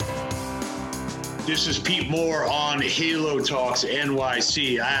This is Pete Moore on Halo Talks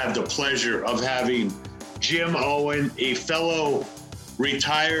NYC. I have the pleasure of having Jim Owen, a fellow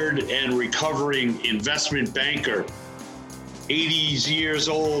retired and recovering investment banker, 80 years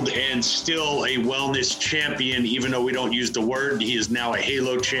old and still a wellness champion, even though we don't use the word. He is now a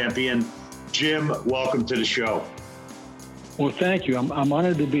Halo champion. Jim, welcome to the show. Well, thank you. I'm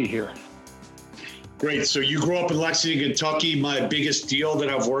honored to be here. Great. So you grew up in Lexington, Kentucky. My biggest deal that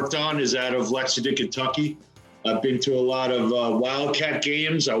I've worked on is out of Lexington, Kentucky. I've been to a lot of Wildcat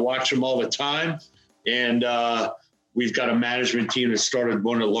games. I watch them all the time. And we've got a management team that started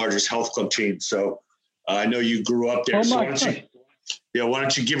one of the largest health club chains. So I know you grew up there. So why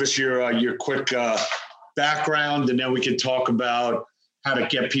don't you give us your quick background, and then we can talk about how to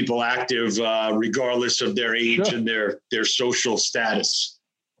get people active regardless of their age and their social status.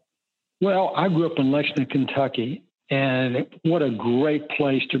 Well, I grew up in Lexington, Kentucky, and what a great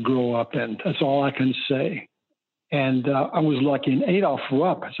place to grow up in. That's all I can say. And I was lucky. And Adolph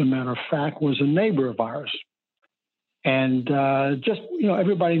Rupp, as a matter of fact, was a neighbor of ours. And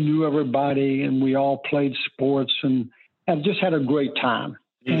everybody knew everybody, and we all played sports and just had a great time.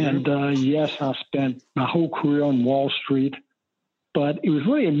 Mm-hmm. And yes, I spent my whole career on Wall Street, but it was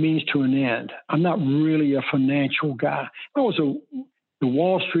really a means to an end. I'm not really a financial guy. The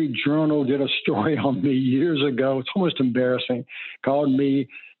Wall Street Journal did a story on me years ago. It's almost embarrassing. Called me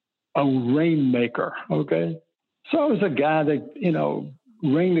a rainmaker. Okay. So I was a guy that,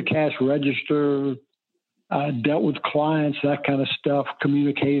 rang the cash register, dealt with clients, that kind of stuff,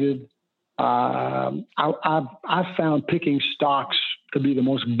 communicated. I found picking stocks to be the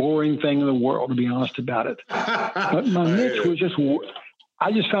most boring thing in the world, to be honest about it. But my niche was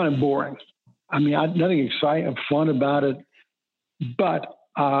I just found it boring. I mean, nothing exciting and fun about it. But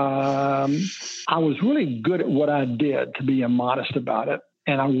I was really good at what I did, to be modest about it.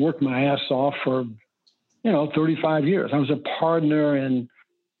 And I worked my ass off for, 35 years. I was a partner in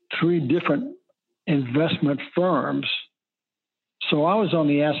 3 different investment firms. So I was on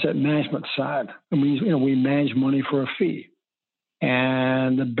the asset management side. I mean, we manage money for a fee.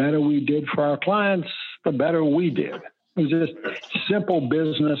 And the better we did for our clients, the better we did. It was just simple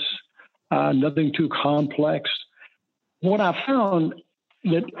business, nothing too complex. What I found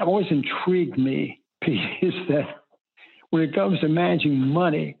that always intrigued me, Pete, is that when it comes to managing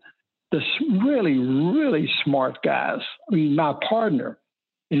money, the really, really smart guys, I mean, my partner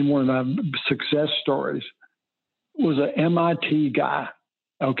in one of my success stories was an MIT guy,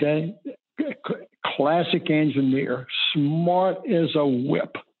 okay? Classic engineer, smart as a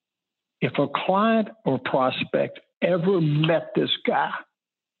whip. If a client or prospect ever met this guy,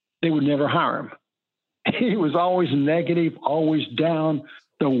 they would never hire him. He was always negative, always down.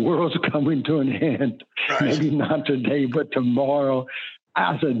 The world's coming to an end. Right. Maybe not today, but tomorrow.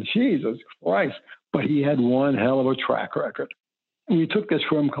 I said, Jesus Christ. But he had one hell of a track record. And we took this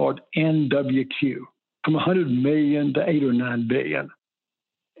firm called NWQ from 100 million to 8 or 9 billion.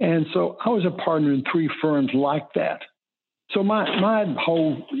 And so I was a partner in 3 firms like that. So my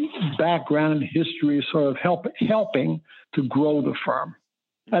whole background and history is sort of helping to grow the firm.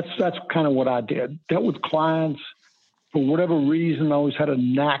 That's kind of what I did. Dealt with clients. For whatever reason, I always had a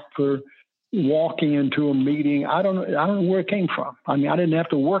knack for walking into a meeting. I don't know where it came from. I mean, I didn't have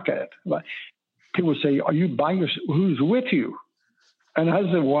to work at it. But people would say, "Are you by yourself? Who's with you?" And I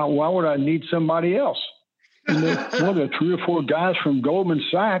said, "Well, why would I need somebody else?" And there were 3 or 4 guys from Goldman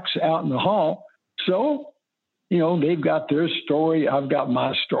Sachs out in the hall. So, they've got their story. I've got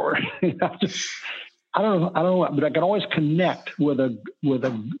my story. I don't know, but I can always connect with a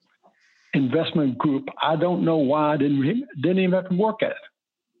investment group. I don't know why I didn't even have to work at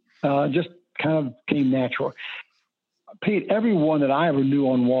it. Just kind of came natural. Pete, everyone that I ever knew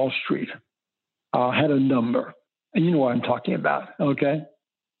on Wall Street had a number, and you know what I'm talking about, okay?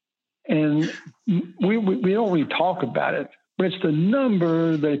 And we don't really talk about it, but it's the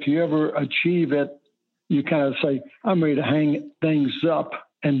number that if you ever achieve it, you kind of say, I'm ready to hang things up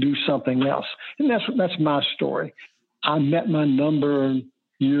and do something else. And that's my story. I met my number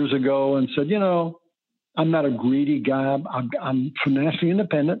years ago and said, I'm not a greedy guy. I'm financially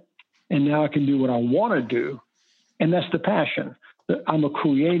independent, and now I can do what I want to do. And that's the passion. I'm a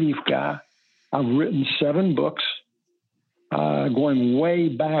creative guy. I've written 7 books, going way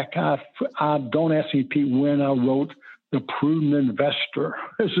back. I don't ask me, Pete, when I wrote The Prudent Investor.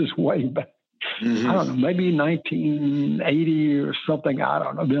 This is way back. Mm-hmm. I don't know, maybe 1980 or something. I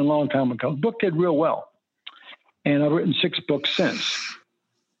don't know. It's been a long time ago. The book did real well. And I've written 6 books since.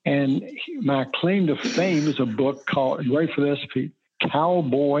 And my claim to fame is a book called, you ready for this, Pete?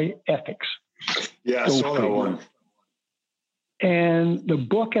 Cowboy Ethics. Yeah, I saw that one. And the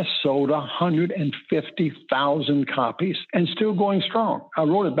book has sold 150,000 copies and still going strong. I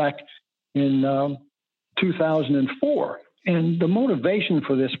wrote it back in 2004. And the motivation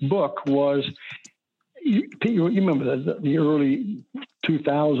for this book was, you remember the early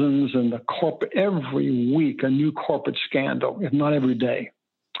 2000s and the corporate, every week a new corporate scandal, if not every day.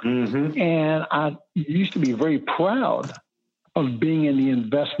 Mm-hmm. And I used to be very proud of being in the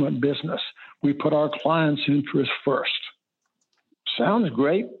investment business. We put our clients' interests first. Sounds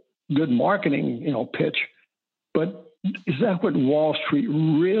great, good marketing, pitch, but is that what Wall Street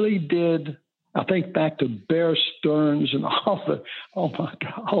really did? I think back to Bear Stearns and all the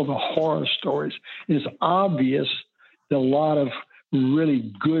horror stories. It's obvious that a lot of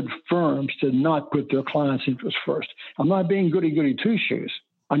really good firms did not put their clients' interests first. I'm not being goody-goody two-shoes.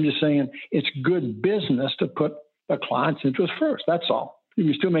 I'm just saying it's good business to put the client's interest first. That's all. You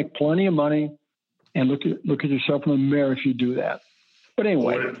can still make plenty of money and look at yourself in the mirror if you do that. But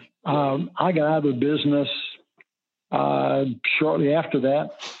anyway, I got out of the business shortly after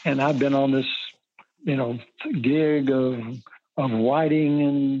that, and I've been on this, gig of writing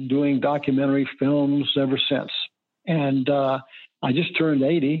and doing documentary films ever since. And I just turned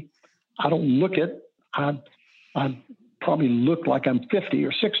 80. I don't look it. I probably look like I'm 50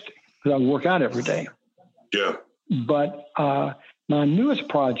 or 60 because I work out every day. Yeah. But my newest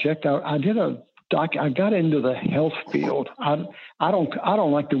project, I did I got into the health field. I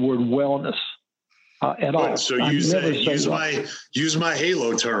don't like the word wellness at all. So use my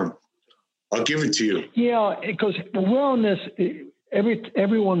Halo term. I'll give it to you. Yeah, because wellness,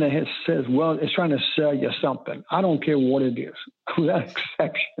 everyone that says well is trying to sell you something. I don't care what it is, without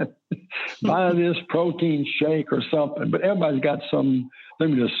exception. Buy this protein shake or something, but everybody's got something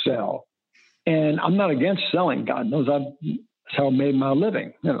to sell. And I'm not against selling. God knows that's how I made my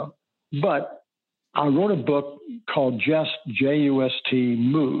living, But I wrote a book called Just J-U-S-T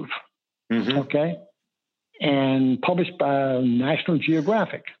Move, mm-hmm. Okay, and published by National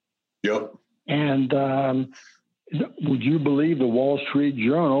Geographic. Yep. And would you believe the Wall Street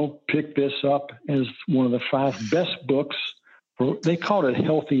Journal picked this up as one of the 5 best books they called it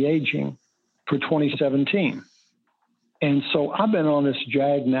Healthy Aging for 2017. And so I've been on this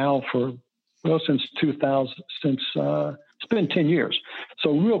jag now since 2000, it's been 10 years.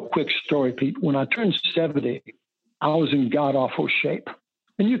 So real quick story, Pete. When I turned 70, I was in god-awful shape.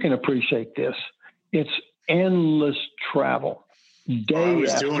 And you can appreciate this. It's endless travel. I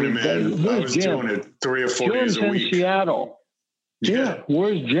was doing it, man. I was doing it 3 or 4 days a week. Jim's in Seattle. Yeah.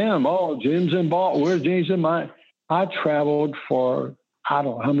 Where's Jim? Oh, Jim's in Boston. Where's James in my? I traveled for I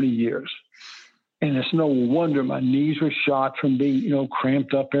don't know how many years. And it's no wonder my knees were shot from being,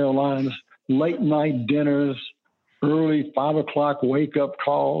 cramped up airlines, late night dinners, early 5 o'clock wake up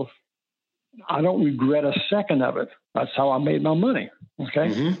calls. I don't regret a second of it. That's how I made my money. Okay.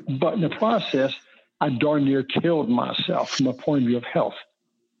 Mm-hmm. But in the process, I darn near killed myself from a point of view of health.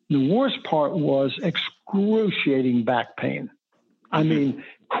 The worst part was excruciating back pain. I mean,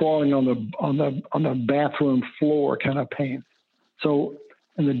 crawling on the bathroom floor kind of pain. So,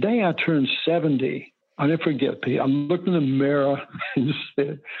 and the day I turned 70, I'll never forget, Pete. I looked in the mirror and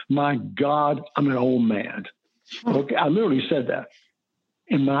said, "My God, I'm an old man." Okay, I literally said that.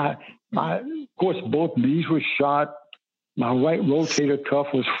 And my of course, both knees were shot. My right rotator cuff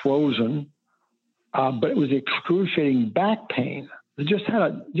was frozen. But it was excruciating back pain. I just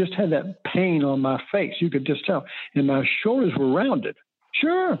had that pain on my face. You could just tell. And my shoulders were rounded.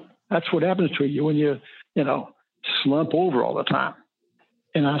 Sure, that's what happens to you when you slump over all the time.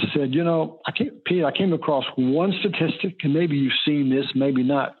 And I said, Pete, I came across one statistic, and maybe you've seen this, maybe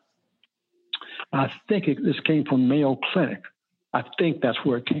not. I think this came from Mayo Clinic. I think that's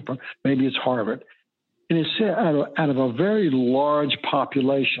where it came from. Maybe it's Harvard. And it said out of a very large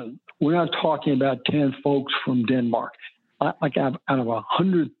population, we're not talking about 10 folks from Denmark, like out of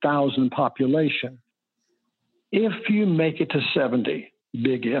 100,000 population. If you make it to 70,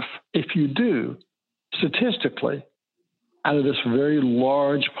 big if you do, statistically, out of this very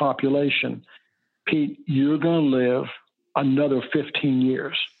large population, Pete, you're going to live another 15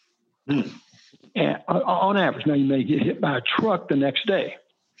 years. And on average. Now, you may get hit by a truck the next day.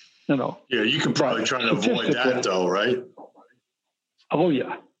 Yeah, you can probably try to avoid that, though, right? Oh,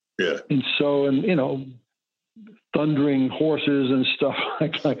 yeah. Yeah. And so, thundering horses and stuff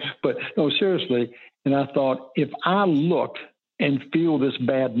like that. But no, seriously. And I thought, if I look and feel this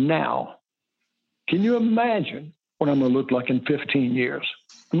bad now, can you imagine what I'm going to look like in 15 years?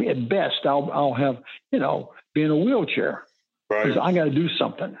 I mean, at best, I'll have, be in a wheelchair. Right. Because I got to do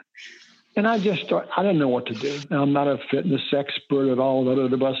something. And I just thought, I didn't know what to do. And I'm not a fitness expert at all.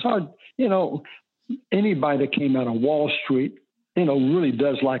 But I saw, anybody that came out of Wall Street really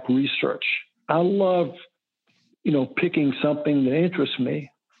does like research. I love, picking something that interests me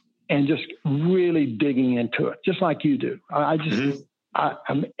and just really digging into it, just like you do.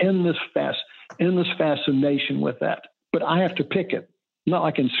 I'm in this fascination with that, but I have to pick it. Not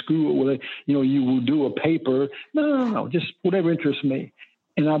like in school where, you will do a paper. No, just whatever interests me.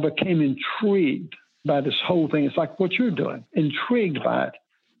 And I became intrigued by this whole thing. It's like what you're doing, intrigued by it.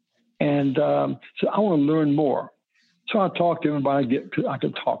 And so I want to learn more. So I talked to everybody I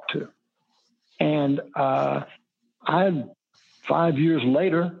could talk to. And 5 years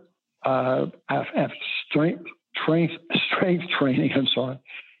later, after strength training,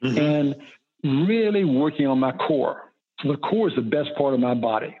 and really working on my core. So the core is the best part of my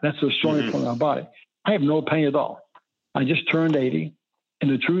body. That's the strongest part of my body. I have no pain at all. I just turned 80. And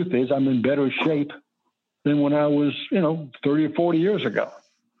the truth is I'm in better shape than when I was, 30 or 40 years ago.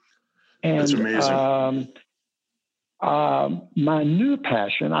 And that's amazing. My new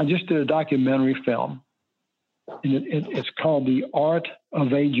passion, I just did a documentary film, and it's called The Art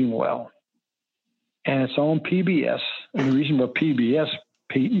of Aging Well. And it's on PBS. And the reason for PBS,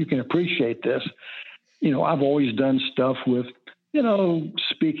 Pete, you can appreciate this. I've always done stuff with,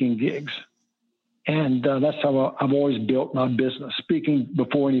 speaking gigs. And that's how I've always built my business, speaking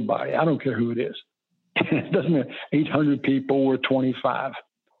before anybody. I don't care who it is. It doesn't matter, 800 people or 25.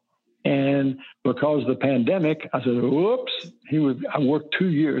 And because of the pandemic, I said, whoops, I worked 2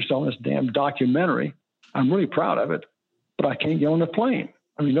 years on this damn documentary. I'm really proud of it, but I can't get on a plane.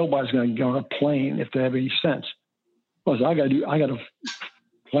 I mean, nobody's going to get on a plane if they have any sense. Because I got a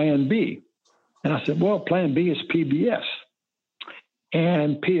plan B. And I said, well, plan B is PBS.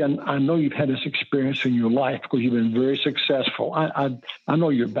 And Pete, I know you've had this experience in your life because you've been very successful. I know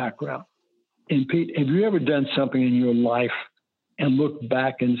your background. And Pete, have you ever done something in your life and looked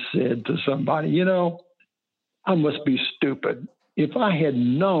back and said to somebody, I must be stupid. If I had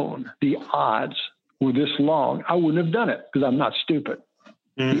known the odds were this long, I wouldn't have done it because I'm not stupid.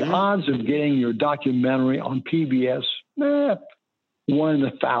 The odds of getting your documentary on PBS, 1 in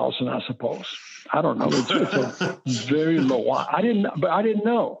 1,000, I suppose. I don't know. It's a very low. I didn't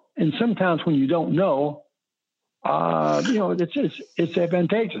know. And sometimes when you don't know, it's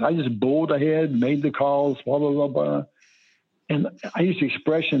advantageous. I just bowled ahead, made the calls, blah, blah, blah, blah. And I use the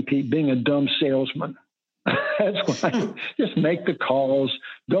expression, Pete, being a dumb salesman. That's why just make the calls.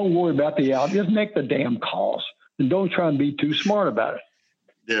 Don't worry about the out. Just make the damn calls. And don't try and be too smart about it.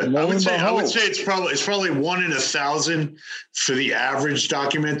 Yeah, I would say it's probably 1 in 1,000 for the average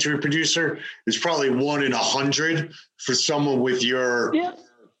documentary producer. It's probably 1 in 100 for someone with your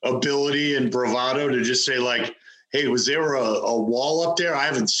ability and bravado to just say like, hey, was there a wall up there? I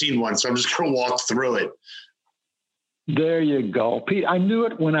haven't seen one, so I'm just going to walk through it. There you go, Pete. I knew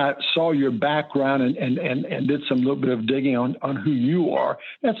it when I saw your background and did some little bit of digging on who you are.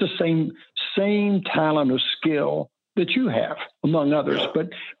 That's the same talent or skill that you have, among others.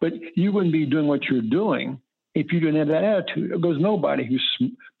 But you wouldn't be doing what you're doing if you didn't have that attitude. Because nobody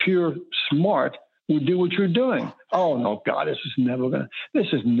who's pure smart would do what you're doing. Oh no, God, this is never gonna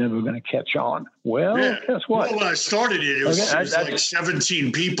catch on. Well, guess what? Well, when I started it was like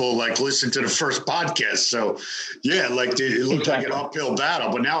 17 people listened to the first podcast. So yeah, it looked like an uphill battle.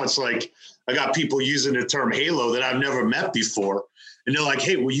 But now it's like I got people using the term halo that I've never met before. And they're like,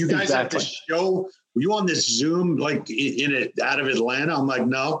 hey, will you guys at this show? Were you on this Zoom out of Atlanta? I'm like,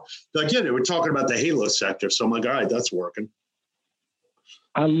 no. They're like, yeah, they were talking about the halo sector. So I'm like, all right, that's working.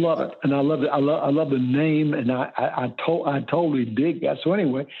 I love it, and I love it. I love the name, and I totally dig that. So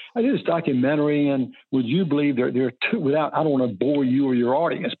anyway, I did this documentary, and would you believe there are two? I don't want to bore you or your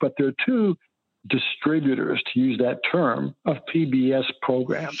audience, but there are 2 distributors, to use that term, of PBS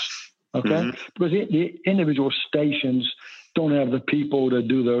programs. Okay, because the individual stations don't have the people to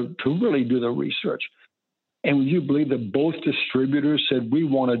really do the research. And would you believe that both distributors said, we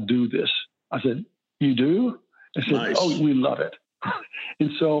want to do this? I said, you do? I said, nice. Oh, we love it.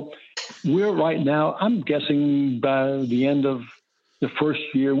 And so we're right now, I'm guessing by the end of the first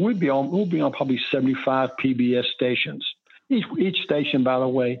year, we'll be on probably 75 PBS stations. Each station, by the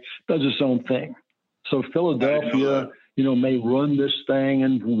way, does its own thing. So Philadelphia, may run this thing,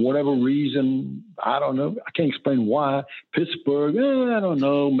 and for whatever reason, I don't know. I can't explain why. Pittsburgh, I don't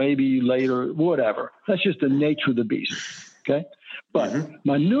know, maybe later, whatever. That's just the nature of the beast, okay? But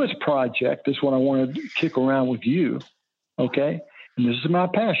my newest project is what I want to kick around with you, okay? And this is my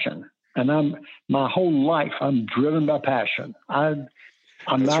passion. And my whole life, I'm driven by passion. I'm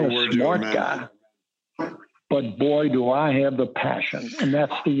not a smart guy, but boy, do I have the passion. And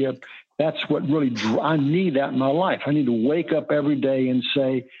that's what really, I need that in my life. I need to wake up every day and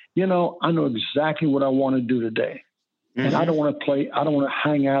say, I know exactly what I want to do today. And I don't want to play. I don't want to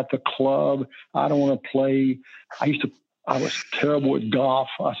hang out at the club. I don't want to play. I was terrible at golf.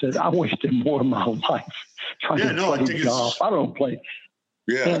 I said, I wasted more of my life trying to play golf. I don't play.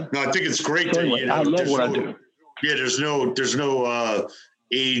 Yeah. No, I think it's great that, anyway, I love what I do. Yeah. There's no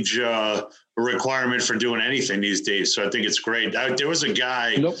age requirement for doing anything these days. So I think it's great. There was a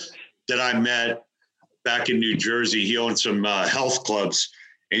guy that I met back in New Jersey. He owned some health clubs,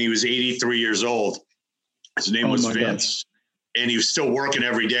 and he was 83 years old. His name was Vince. And he was still working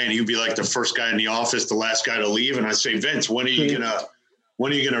every day, and he'd be like the first guy in the office, the last guy to leave. And I say, Vince, when are you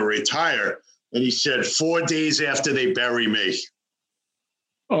gonna retire? And he said, 4 days after they bury me.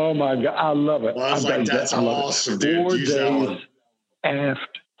 Oh my God, I love it. Well, I was like, that's awesome, dude. 4 days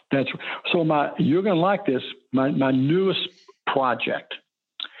after. That's so. You're gonna like this. My newest project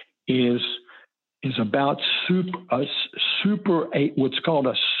is about what's called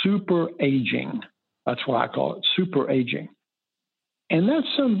a super aging. That's what I call it, super aging. And that's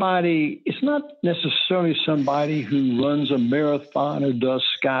somebody, it's not necessarily somebody who runs a marathon or does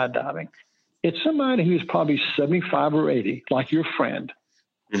skydiving. It's somebody who's probably 75 or 80, like your friend.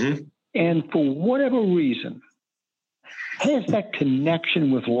 Mm-hmm. And for whatever reason, has that connection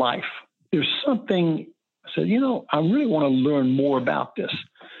with life. There's something, I said, I really want to learn more about this.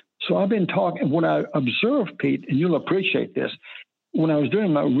 So I've been talking, when I observed, Pete, and you'll appreciate this, when I was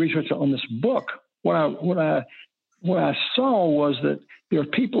doing my research on this book, what I saw was that there are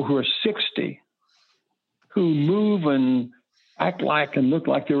people who are 60 who move and act like and look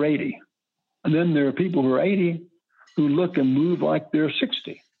like they're 80. And then there are people who are 80 who look and move like they're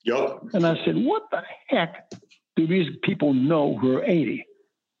 60. Yep. And I said, what the heck do these people know who are 80?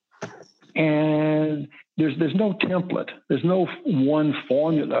 And there's no template. There's no one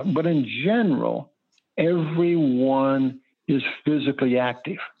formula. But in general, everyone is physically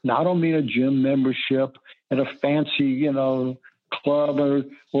active. Now, I don't mean a gym membership at a fancy, club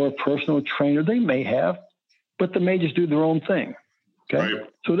or a personal trainer. They may have, but they may just do their own thing. Okay. Right.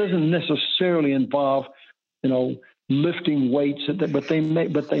 So it doesn't necessarily involve, lifting weights, but they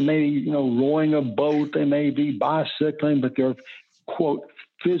may, rowing a boat. They may be bicycling, but they're, quote,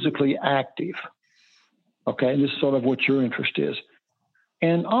 physically active. Okay. And this is sort of what your interest is.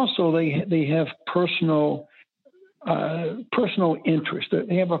 And also they have personal interest.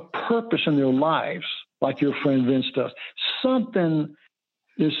 They have a purpose in their lives, like your friend Vince does. Something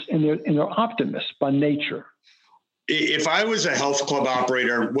is, and they're optimists by nature. If I was a health club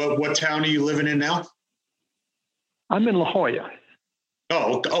operator, what town are you living in now? I'm in La Jolla.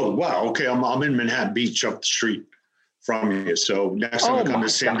 Oh, wow. Okay, I'm in Manhattan Beach, up the street from you. So next time I come to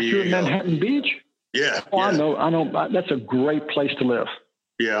San Diego, you're in Manhattan Beach? Yeah. Oh, yeah. I know. That's a great place to live.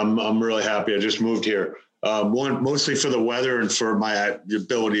 Yeah, I'm really happy. I just moved here. Mostly for the weather and for my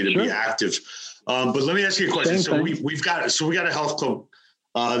ability to be active. But let me ask you a question. So we got a health club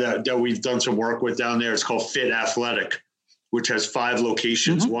that we've done some work with down there. It's called Fit Athletic, which has 5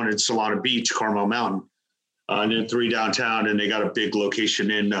 locations, one in Solana Beach, Carmel Mountain, and then 3 downtown, and they got a big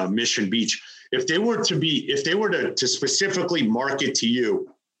location in Mission Beach. If they were to specifically market to you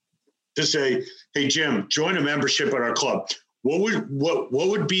to say, hey, Jim, join a membership at our club, what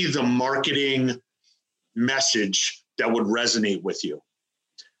would be the marketing message that would resonate with you?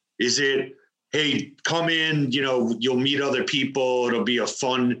 Is it, hey, come in, you'll meet other people, it'll be a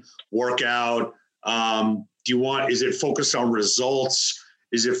fun workout? Is it focused on results?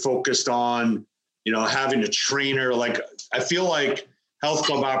 Is it focused on, having a trainer? Like, I feel like health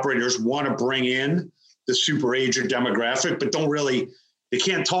club operators want to bring in the super ager demographic, but they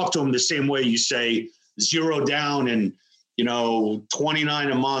can't talk to them the same way you say 0 down and,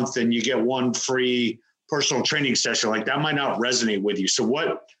 $29 a month and you get 1 free personal training session. Like, that might not resonate with you. So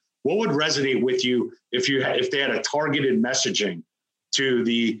what would resonate with you if they had a targeted messaging to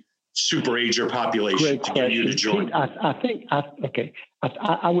the super ager population to get you to join? I think there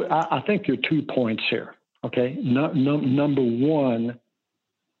are 2 points here. Okay. Number one,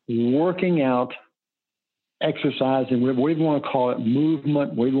 working out, exercising, whatever you want to call it,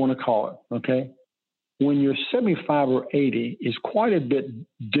 movement, whatever you want to call it. Okay. When you're 75 or 80 is quite a bit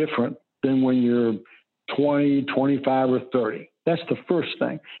different than when you're 20, 25, or 30. That's the first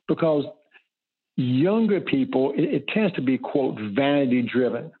thing, because younger people, it tends to be, quote, vanity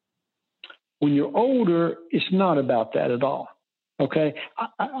driven. When you're older, it's not about that at all. Okay.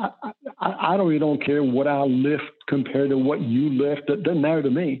 I don't care what I lift compared to what you lift. It doesn't matter to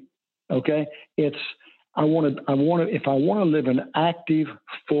me. Okay. If I want to live an active,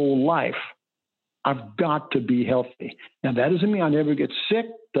 full life, I've got to be healthy. Now, that doesn't mean I never get sick.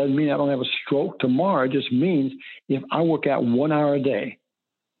 Doesn't mean I don't have a stroke tomorrow. It just means if I work out 1 hour a day,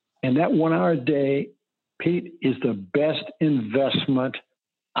 and that 1 hour a day Pete, is the best investment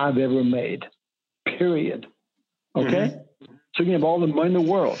I've ever made, period. Okay? Mm-hmm. So you can have all the money in the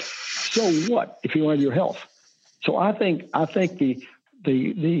world. So what if you don't have your health? So I think the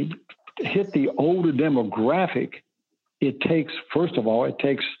hit the older demographic, it takes, first of all, it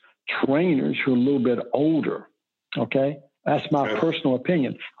takes trainers who are a little bit older. Okay? That's my personal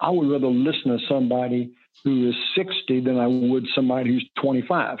opinion. I would rather listen to somebody who is 60 than I would somebody who's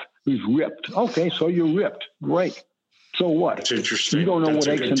 25, who's ripped. Okay, so you're ripped. Great. So what? That's interesting. You don't know what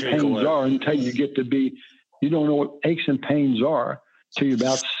aches and pains are until you get to be, you don't know what aches and pains are till you're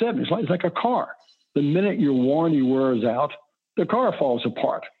about 70. It's like a car. The minute your warranty wears out, the car falls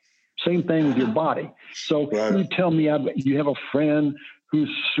apart. Same thing with your body. So you tell me you have a friend who's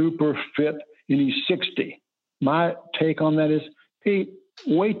super fit and he's 60. My take on that is, Pete,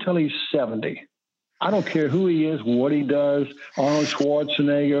 wait till he's 70. I don't care who he is, what he does, Arnold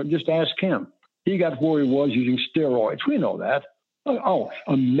Schwarzenegger, just ask him. He got where he was using steroids. We know that. Oh,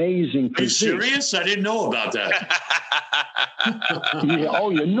 amazing physique. Are you serious? I didn't know about that.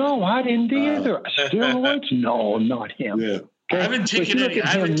 No, I didn't either. Steroids? No, not him. Yeah. Okay? I haven't taken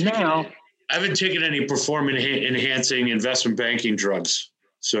any performance enhancing investment banking drugs.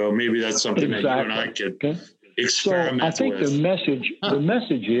 So maybe that's something that you and I could experiment with. So I think the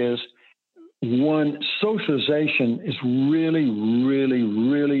message is, one, socialization is really, really,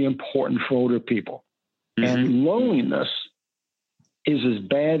 really important for older people. Mm-hmm. And loneliness is as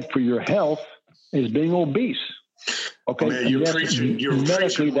bad for your health as being obese. Okay, man, you're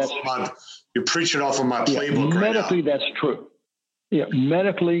preaching off of my playbook right now. Medically, that's true. Yeah,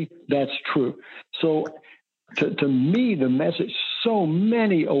 medically, that's true. So to me, the message, so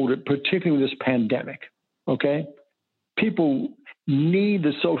many older, particularly with this pandemic, okay, people need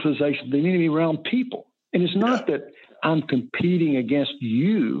the socialization. They need to be around people. And it's not that I'm competing against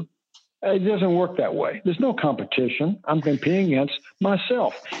you. It doesn't work that way. There's no competition. I'm competing against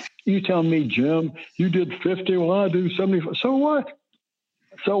myself. You tell me, Jim, you did 50, well, I do 75. So what?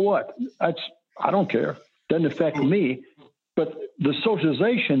 So what? I don't care. Doesn't affect me. But the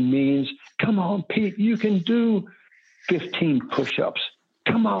socialization means, come on, Pete, you can do 15 push-ups.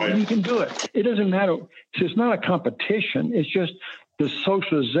 Come on, you can do it. It doesn't matter. It's not a competition. It's just the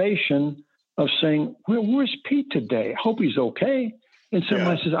socialization of saying, well, where's Pete today? I hope he's okay. And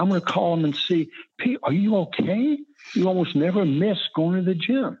somebody says, I'm going to call him and see, Pete, are you okay? You almost never miss going to the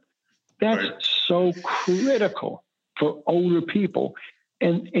gym. That's so critical for older people.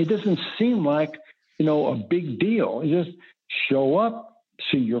 And it doesn't seem like, a big deal. You just show up,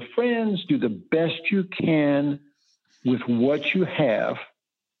 see your friends, do the best you can with what you have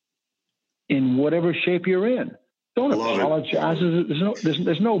in whatever shape you're in. Don't apologize.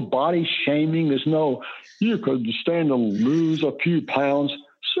 There's no body shaming. There's no, you could stand to lose a few pounds.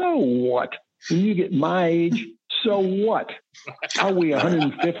 So what? When you get my age, so what? I weigh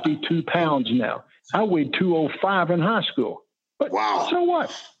 152 pounds now. I weighed 205 in high school. But so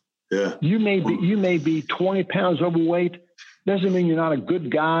what? Yeah. You may be 20 pounds overweight. Doesn't mean you're not a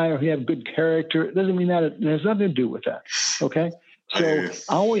good guy or you have good character. It doesn't mean that. It has nothing to do with that. Okay? So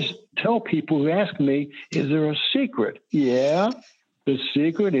I always tell people who ask me, is there a secret? Yeah. The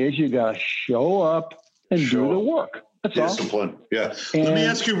secret is you got to show up and do the work. That's discipline. All. Yeah. And let me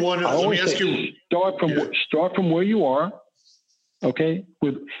ask you one. Start from where you are. Okay.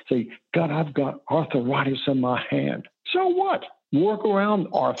 Say, God, I've got arthritis in my hand. So what? Work around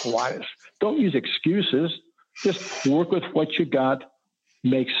arthritis. Don't use excuses. Just work with what you got.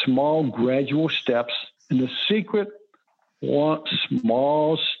 Make small, gradual steps. And the secret,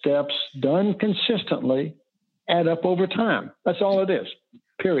 small steps done consistently add up over time. That's all it is.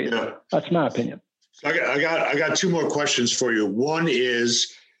 Period. Yeah. That's my opinion. I got two more questions for you. One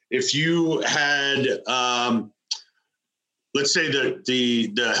is, if you had, let's say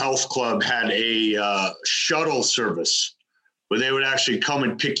the health club had a shuttle service where they would actually come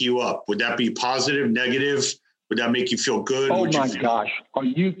and pick you up. Would that be positive, negative? Would that make you feel good? Oh my gosh. Are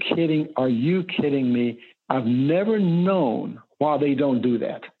you kidding? Are you kidding me? I've never known why they don't do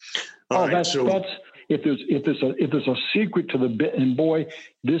that. That's if there's a secret to the bit, and boy,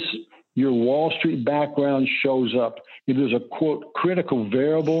 your Wall Street background shows up. If there's a quote critical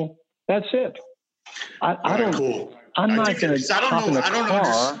variable, that's it. I don't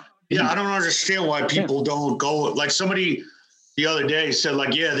understand why people don't go. Like somebody the other day said,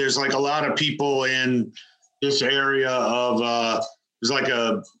 like, yeah, there's like a lot of people in this area of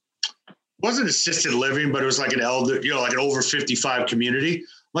it wasn't assisted living, but it was like an elder, like an over 55 community.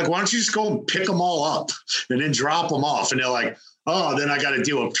 Like, why don't you just go and pick them all up and then drop them off? And they're like, oh, then I got to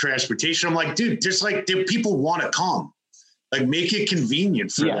deal with transportation. I'm like, dude, people want to come. Like, make it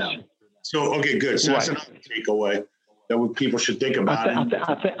convenient for them. So, okay, good. So that's Right. another takeaway that people should think about. I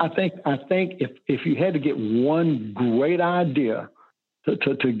think if you had to get one great idea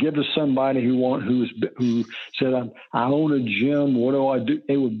to give to somebody who said, I own a gym, what do I do?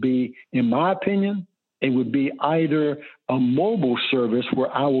 It would be, in my opinion, it would be either a mobile service where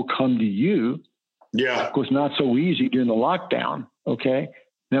I will come to you. Yeah. Of course, not so easy during the lockdown. Okay.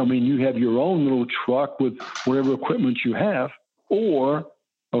 Now, I mean, you have your own little truck with whatever equipment you have, or,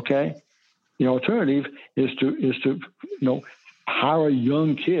 okay, the alternative is to hire a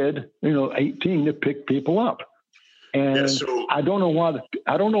young kid, 18, to pick people up. And I don't know why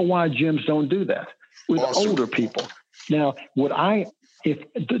gyms don't do that with older people. Now,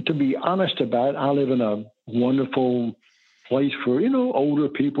 to be honest about it, I live in a wonderful place for, older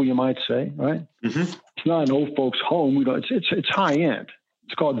people, you might say, right? Mm-hmm. It's not an old folks home. It's high end.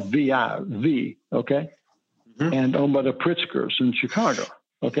 It's called V, okay? Mm-hmm. And owned by the Pritzkers in Chicago,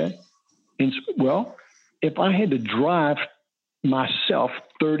 okay? And, well, if I had to drive myself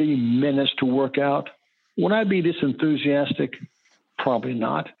 30 minutes to work out, would I be this enthusiastic? Probably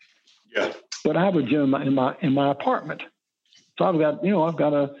not. Yeah. But I have a gym in my apartment, so I've got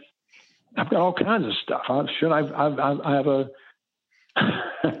all kinds of stuff. I have a.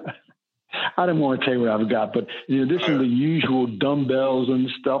 I don't want to tell you what I've got, but in addition to the usual dumbbells and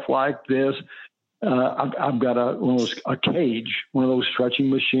stuff like this, I've got a cage, one of those stretching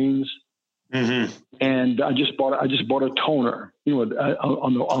machines. Mm-hmm. And I just bought a toner,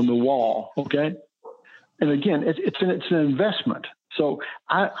 on the wall. Okay. And again, it's an investment. So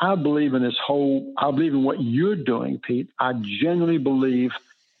I believe in I believe in what you're doing, Pete. I genuinely believe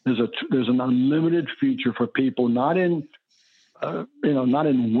there's an unlimited future for people, not in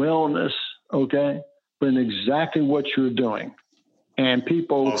wellness, okay, but in exactly what you're doing. And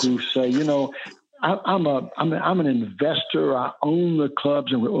people who say, I'm an investor. I own the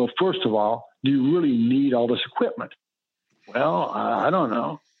clubs. And well, first of all, do you really need all this equipment? Well, I don't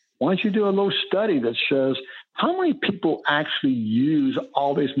know. Why don't you do a little study that shows how many people actually use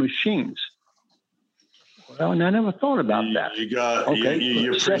all these machines? Well, and I never thought about that. You got okay.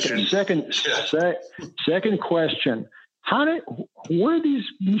 You're Second question: where do these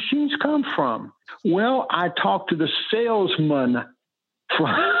machines come from? Well, I talked to the salesman.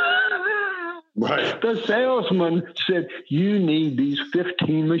 Right. The salesman said, you need these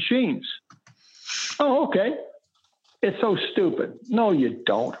 15 machines. Oh, okay. It's so stupid. No, you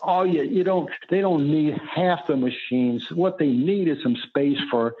don't. You don't. They don't need half the machines. What they need is some space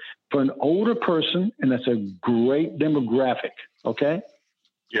for an older person, and that's a great demographic. Okay.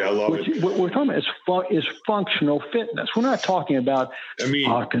 Yeah, I love it. What we're talking about is functional fitness. We're not talking about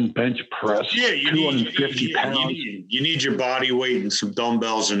I can bench press 250 pounds. You need your body weight and some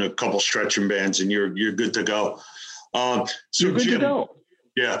dumbbells and a couple stretching bands, and you're good to go. You're good Jim, to go.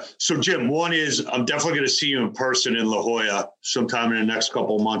 Yeah. So, Jim, one is I'm definitely going to see you in person in La Jolla sometime in the next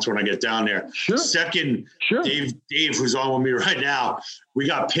couple of months when I get down there. Sure. Second, sure. Dave, who's on with me right now, we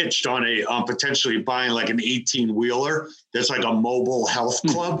got pitched on potentially buying like an 18-wheeler that's like a mobile health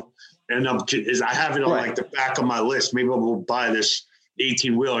club. And I have it on like the back of my list. Maybe we'll buy this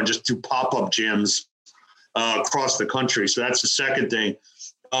 18-wheeler and just do pop-up gyms across the country. So that's the second thing.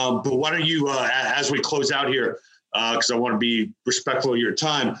 But why don't you, as we close out here, because I want to be respectful of your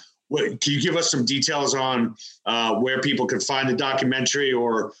time, can you give us some details on where people can find the documentary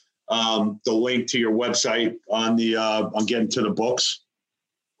or the link to your website on getting to the books?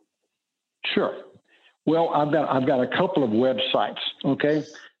 Sure. Well, I've got a couple of websites. Okay,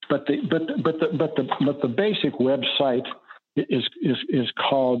 but the basic website is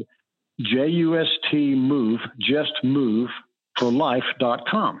called JUST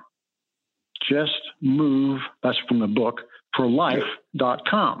JustMoveForLife.com. Just move, that's from the book,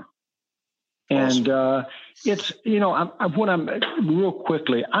 forlife.com. And it's, I'm real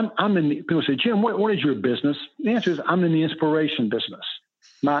quickly, I'm in people say, Jim, what is your business? The answer is I'm in the inspiration business.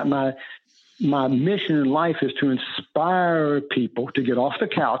 My mission in life is to inspire people to get off the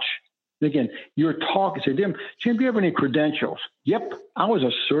couch. Again, you're talking, say, Jim, do you have any credentials? Yep. I was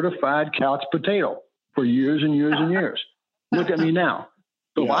a certified couch potato for years and years and years. Look at me now.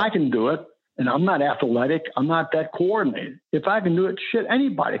 So if I can do it, and I'm not athletic, I'm not that coordinated. If I can do it,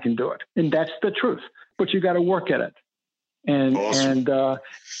 anybody can do it. And that's the truth. But you got to work at it. And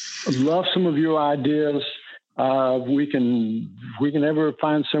love some of your ideas. We can ever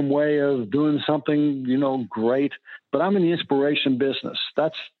find some way of doing something, great. But I'm in the inspiration business.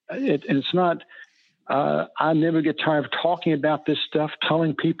 That's it. And it's not, I never get tired of talking about this stuff,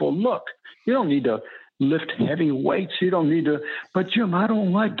 telling people, look, you don't need to lift heavy weights. You don't need to, but Jim, I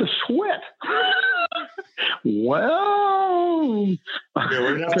don't like to sweat. Well, yeah,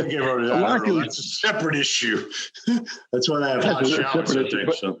 we're gonna have to give her that. That's a separate issue. That's why I have hot showers, I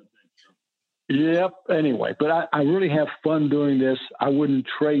think. So. Yep. Anyway, but I really have fun doing this. I wouldn't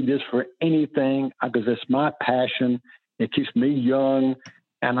trade this for anything because it's my passion. It keeps me young,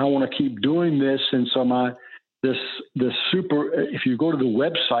 and I want to keep doing this. And so this super. If you go to the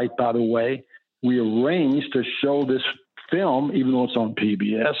website, by the way, we arranged to show this film, even though it's on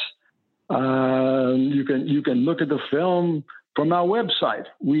PBS. You can look at the film from our website.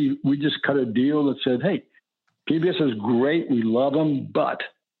 We just cut a deal that said, hey, PBS is great. We love them, but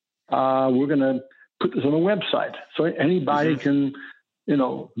we're going to put this on the website. So anybody can,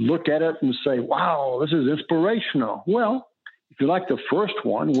 look at it and say, wow, this is inspirational. Well, if you like the first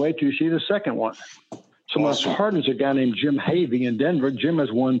one, wait till you see the second one. So awesome. My partner's a guy named Jim Havey in Denver. Jim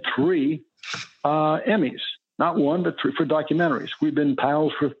has won 3 Emmys. Not 1, but 3 for documentaries. We've been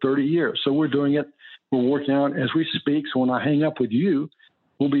pals for 30 years. So we're doing it. We're working on it as we speak. So when I hang up with you,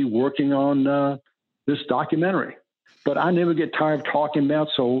 we'll be working on this documentary. But I never get tired of talking about.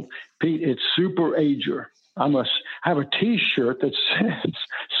 So, Pete, it's Super Ager. I have a T-shirt that says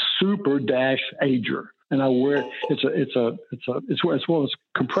Super-Ager, and I wear it. It's one of those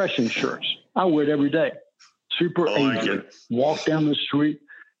compression shirts. I wear it every day. Super Ager. Walk down the street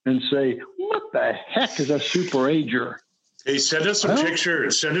and say, "What the heck is a Super Ager?" Hey, send us a picture.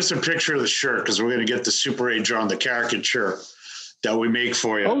 Send us a picture of the shirt because we're going to get the Super Ager on the caricature that we make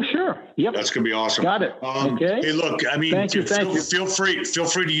for you. Oh, sure. Yep. That's going to be awesome. Got it. Okay. Hey, look, I mean, thank you. Feel free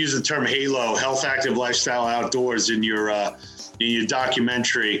to use the term HALO, Health, Active, Lifestyle, Outdoors in your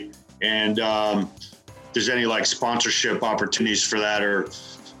documentary. And if there's any like sponsorship opportunities for that or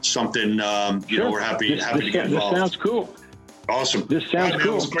something, we're happy to get involved. This sounds cool. Awesome. This sounds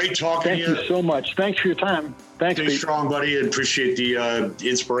cool. It was great talking to you. Thank you so much. Thanks for your time. Thanks, Stay Pete. strong, buddy. And appreciate the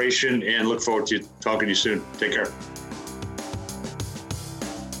inspiration and look forward to talking to you soon. Take care.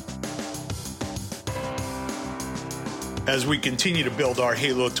 As we continue to build our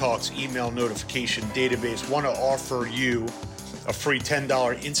Halo Talks email notification database, want to offer you a free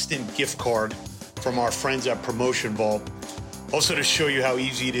 $10 instant gift card from our friends at Promotion Vault. Also to show you how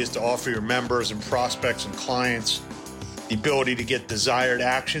easy it is to offer your members and prospects and clients the ability to get desired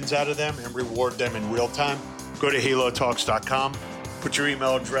actions out of them and reward them in real time. Go to halotalks.com, put your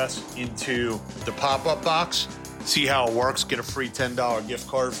email address into the pop-up box, see how it works, get a free $10 gift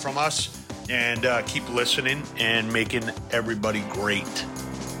card from us, and keep listening and making everybody great.